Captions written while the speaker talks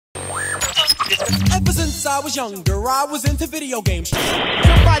Ever since I was younger, I was into video games.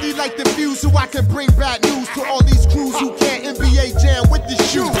 Somebody like the views so I can bring bad news to all these crews who can't NBA jam with the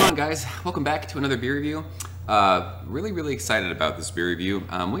shoe. What's going on, guys? Welcome back to another beer review. Really excited about this beer review.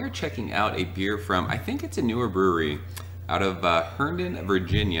 We are checking out a beer from, I think it's a newer brewery out of Herndon,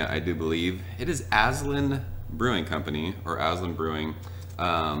 Virginia, I do believe. It is Aslin Brewing Company, or Aslin Brewing.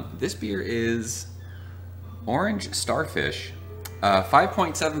 This beer is Orange Starfish,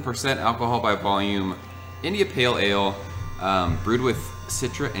 5.7% alcohol by volume, India Pale Ale, brewed with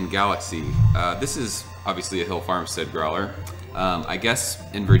Citra and Galaxy. This is obviously a Hill Farmstead growler. I guess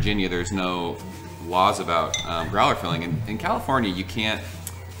in Virginia there's no laws about growler filling. In California you can't,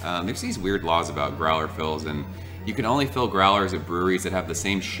 there's these weird laws about growler fills, and you can only fill growlers at breweries that have the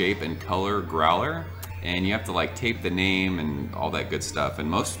same shape and color growler, and you have to like tape the name and all that good stuff. And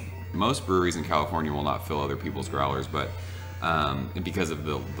most breweries in California will not fill other people's growlers, but because of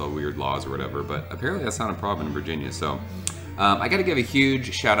the weird laws or whatever. But apparently that's not a problem in Virginia. So I got to give a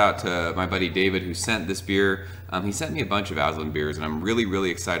huge shout out to my buddy David, who sent this beer. He sent me a bunch of Aslin beers, and I'm really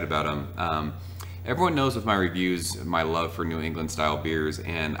excited about them. Everyone knows with my reviews my love for New England style beers,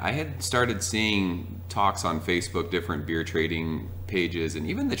 and I had started seeing talks on Facebook, different beer trading pages, and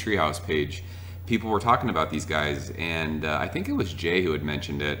even the Treehouse page. People were talking about these guys, and I think it was Jay who had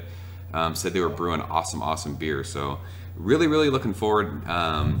mentioned it. Said they were brewing awesome beer. So really looking forward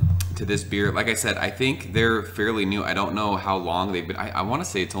to this beer. Like I said, I think they're fairly new. I don't know how long they've been. I want to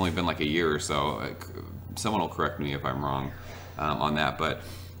say it's only been like a year or so. Someone will correct me if I'm wrong on that, but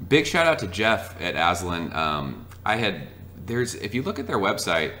big shout out to Jeff at Aslin. If you look at their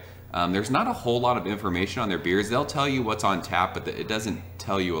website, there's not a whole lot of information on their beers. They'll tell you what's on tap, but it doesn't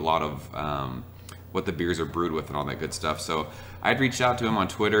tell you a lot of what the beers are brewed with and all that good stuff. So I'd reached out to him on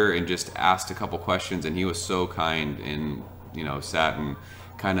Twitter and just asked a couple questions, and he was so kind and, you know, sat and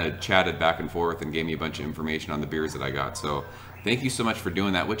kind of chatted back and forth and gave me a bunch of information on the beers that I got. So thank you so much for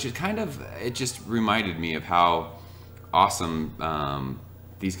doing that, which is it just reminded me of how awesome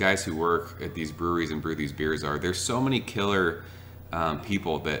these guys who work at these breweries and brew these beers are. There's so many killer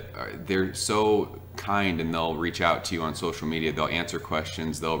people that they're so kind, and they'll reach out to you on social media. They'll answer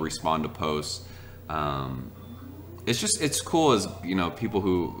questions. They'll respond to posts. It's cool as, you know, people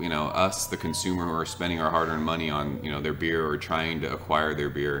who, you know, us, the consumer, who are spending our hard-earned money on, you know, their beer or trying to acquire their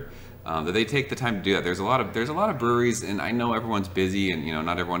beer, that they take the time to do that. There's a lot of breweries, and I know everyone's busy, and, you know,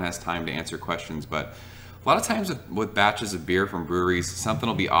 not everyone has time to answer questions, but a lot of times with batches of beer from breweries, something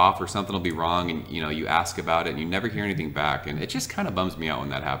will be off or something will be wrong, and, you know, you ask about it and you never hear anything back, and it just kind of bums me out when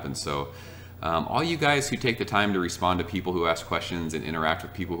that happens. So all you guys who take the time to respond to people who ask questions and interact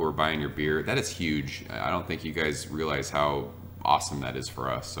with people who are buying your beer, that is huge. I don't think you guys realize how awesome that is for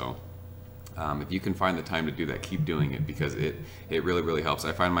us. So if you can find the time to do that, keep doing it, because it really helps.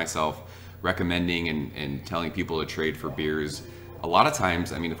 I find myself recommending and telling people to trade for beers a lot of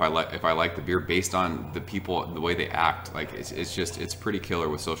times. I mean, if I like the beer based on the people, the way they act, like it's pretty killer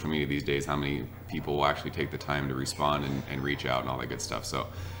with social media these days how many people will actually take the time to respond and reach out and all that good stuff. So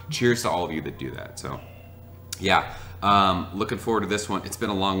cheers to all of you that do that. So yeah, looking forward to this one. It's been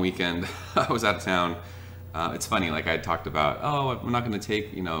a long weekend. I was out of town. It's funny, like I talked about, oh, I'm not going to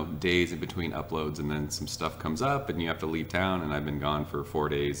take, you know, days in between uploads, and then some stuff comes up and you have to leave town, and I've been gone for 4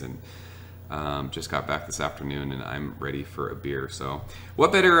 days, and just got back this afternoon, and I'm ready for a beer. So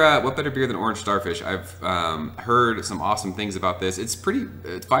what better beer than Orange Starfish? I've heard some awesome things about this. It's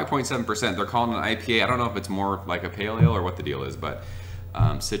 5.7%. They're calling it an IPA. I don't know if it's more like a pale ale or what the deal is, but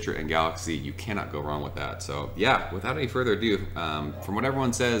Citra and Galaxy, you cannot go wrong with that. So yeah, without any further ado, from what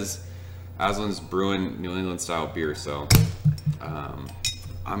everyone says, Aslin's brewing New England style beer. So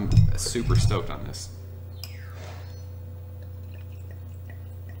I'm super stoked on this.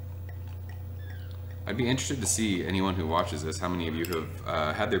 I'd be interested to see, anyone who watches this, how many of you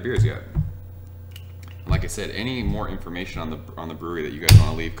have had their beers yet. Like I said, any more information on the brewery that you guys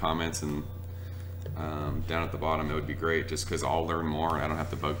want to leave comments and down at the bottom, it would be great, just because I'll learn more and I don't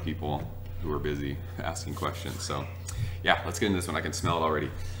have to bug people who are busy asking questions. So yeah, let's get into this one. I can smell it already.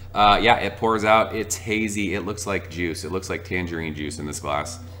 Yeah, it pours out. It's hazy. It looks like juice. It looks like tangerine juice in this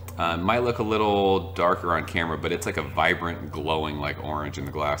glass. Might look a little darker on camera, but it's like a vibrant, glowing like orange in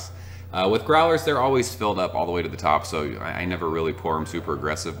the glass. With growlers, they're always filled up all the way to the top, so I never really pour them super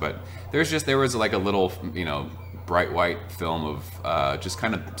aggressive, but there was like a little, you know, bright white film of just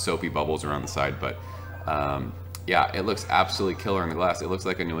kind of soapy bubbles around the side. But yeah, it looks absolutely killer in the glass. It looks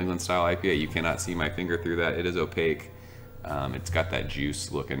like a New England style IPA. You cannot see my finger through that. It is opaque. It's got that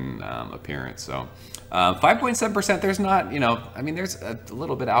juice looking appearance. So 5.7%, there's not, you know, I mean, there's a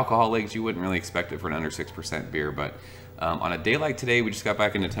little bit of alcohol legs. You wouldn't really expect it for an under 6% beer, but On a day like today, we just got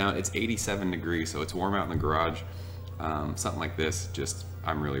back into town. It's 87 degrees, so it's warm out in the garage. Something like this, just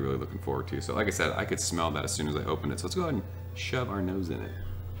I'm really looking forward to. So like I said, I could smell that as soon as I opened it. So let's go ahead and shove our nose in it.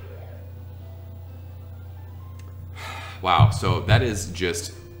 Wow, so that is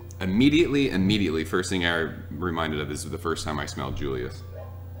just immediately, first thing I'm reminded of is the first time I smelled Julius.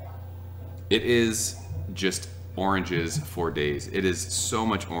 It is just oranges for days. It is so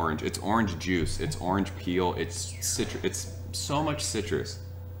much orange. It's orange juice, it's orange peel, it's citrus, it's so much citrus.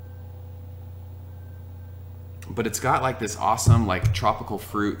 But it's got like this awesome like tropical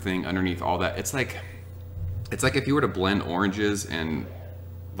fruit thing underneath all that. It's like if you were to blend oranges and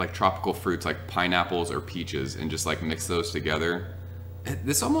like tropical fruits like pineapples or peaches and just like mix those together.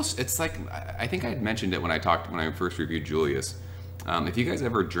 It's like, I think I had mentioned it when I first reviewed Julius. If you guys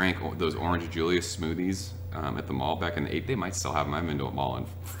ever drank those orange Julius smoothies at the mall back in the 80s, they might still have them. I've been to a mall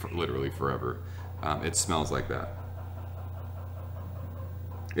in literally forever. It smells like that.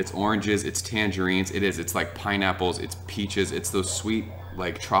 It's oranges, it's tangerines, it's like pineapples, it's peaches, it's those sweet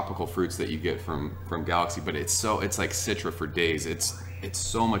like tropical fruits that you get from Galaxy, but it's like Citra for days. It's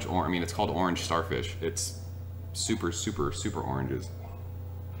so much orange. I mean, it's called orange Starfish. It's super oranges.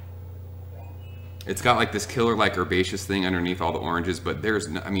 It's got like this killer like herbaceous thing underneath all the oranges, but there's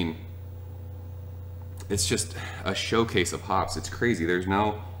no, I mean, it's just a showcase of hops. It's crazy.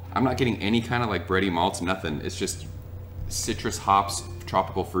 I'm not getting any kind of like bready malts, nothing. It's just citrus, hops,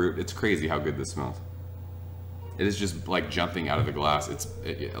 tropical fruit. It's crazy how good this smells. It is just like jumping out of the glass.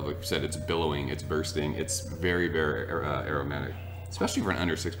 Like I said, it's billowing, it's bursting. It's very aromatic, especially for an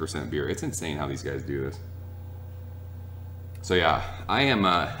under 6% beer. It's insane how these guys do this. So yeah, I'm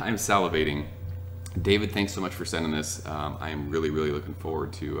salivating. David, thanks so much for sending this. I am really looking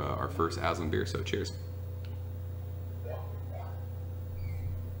forward to our first Aslin beer. So cheers.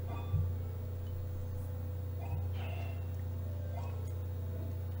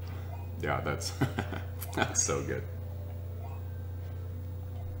 Yeah, that's that's so good.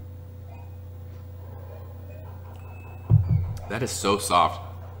 That is so soft.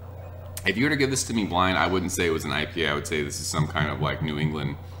 If you were to give this to me blind, I wouldn't say it was an IPA. I would say this is some kind of like New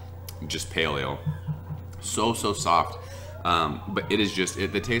England, just pale ale. So soft. But it is just,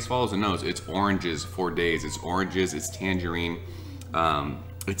 the taste follows the nose. It's oranges for days. It's oranges, it's tangerine,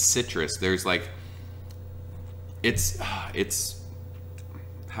 it's citrus. There's like, it's,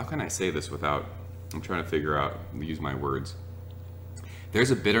 how can I say this without, I'm trying to use my words.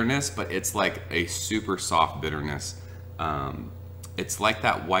 There's a bitterness, but it's like a super soft bitterness. It's like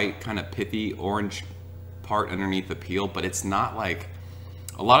that white kind of pithy orange part underneath the peel, but it's not like,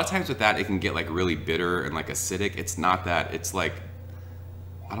 a lot of times with that, it can get like really bitter and like acidic. It's not that, it's like,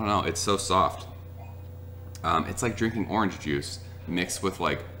 I don't know, it's so soft. It's like drinking orange juice mixed with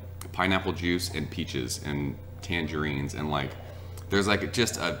like pineapple juice and peaches and tangerines, and like, there's like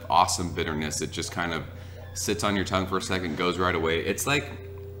just an awesome bitterness. It just kind of sits on your tongue for a second, goes right away. It's like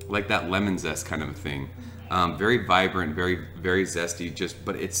that lemon zest kind of a thing. Very vibrant, very zesty,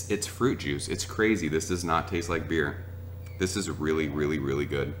 but it's fruit juice. It's crazy. This does not taste like beer. This is really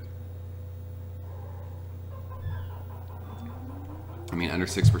good. I mean, under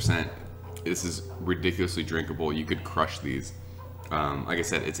 6%, this is ridiculously drinkable. You could crush these. Like I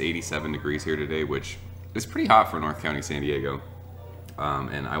said, it's 87 degrees here today, which is pretty hot for North County, San Diego.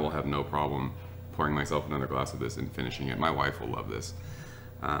 And I will have no problem pouring myself another glass of this and finishing it. My wife will love this.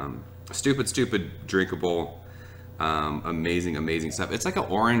 Stupid drinkable, amazing stuff. It's like an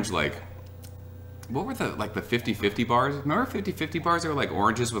orange, like, what were the 50/50 bars? Remember 50/50 bars? They were like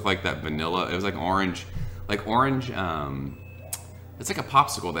oranges with like that vanilla. It was like orange, it's like a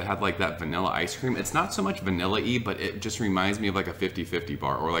popsicle that had like that vanilla ice cream. It's not so much vanilla-y, but it just reminds me of like a 50/50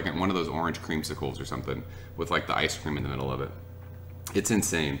 bar, or like one of those orange creamsicles or something with like the ice cream in the middle of it. It's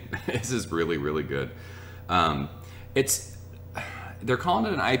insane. This is really good. They're calling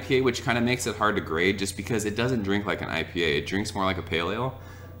it an IPA, which kind of makes it hard to grade just because it doesn't drink like an IPA. It drinks more like a pale ale.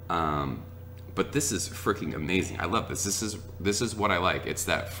 But this is freaking amazing. I love this. This is what I like. It's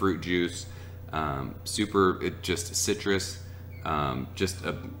that fruit juice, just citrus,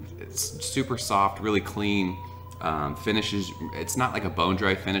 it's super soft, really clean. Finishes, it's not like a bone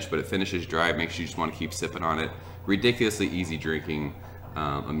dry finish, but it finishes dry. It makes you just want to keep sipping on it. Ridiculously easy drinking,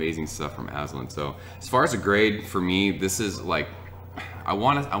 amazing stuff from Aslin. So as far as a grade for me, this is like, I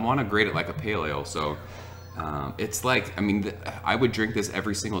want to grade it like a pale ale. So it's like, I mean, I would drink this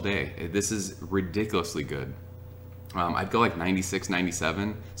every single day. This is ridiculously good. I'd go like 96,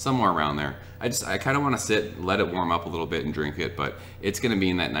 97, somewhere around there. I kind of want to sit, let it warm up a little bit and drink it, but it's going to be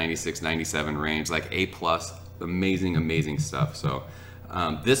in that 96, 97 range, like A+, amazing stuff. So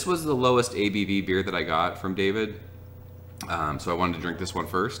this was the lowest ABV beer that I got from David. So I wanted to drink this one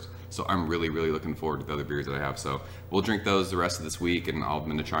first. So I'm really looking forward to the other beers that I have. So we'll drink those the rest of this week, and I'm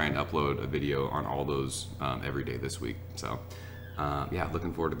going to try and upload a video on all those every day this week. So yeah,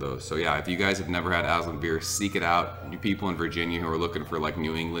 looking forward to those. So yeah, if you guys have never had Aslin beer, seek it out. You people in Virginia who are looking for like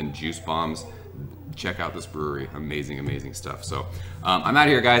New England juice bombs, check out this brewery. Amazing stuff. So I'm out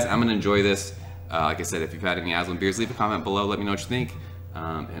of here, guys. I'm going to enjoy this. Like I said, if you've had any Aslin beers, leave a comment below. Let me know what you think.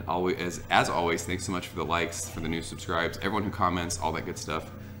 And always, as always, thanks so much for the likes, for the new subscribes, everyone who comments, all that good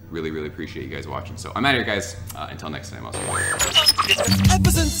stuff. Really appreciate you guys watching. So I'm out of here, guys. Until next time, I'll see you later. Ever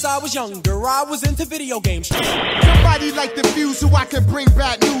since I was younger, I was into video games. Somebody like the fuse so I can bring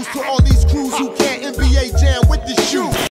bad news to all these crews who can't NBA jam with the shoe.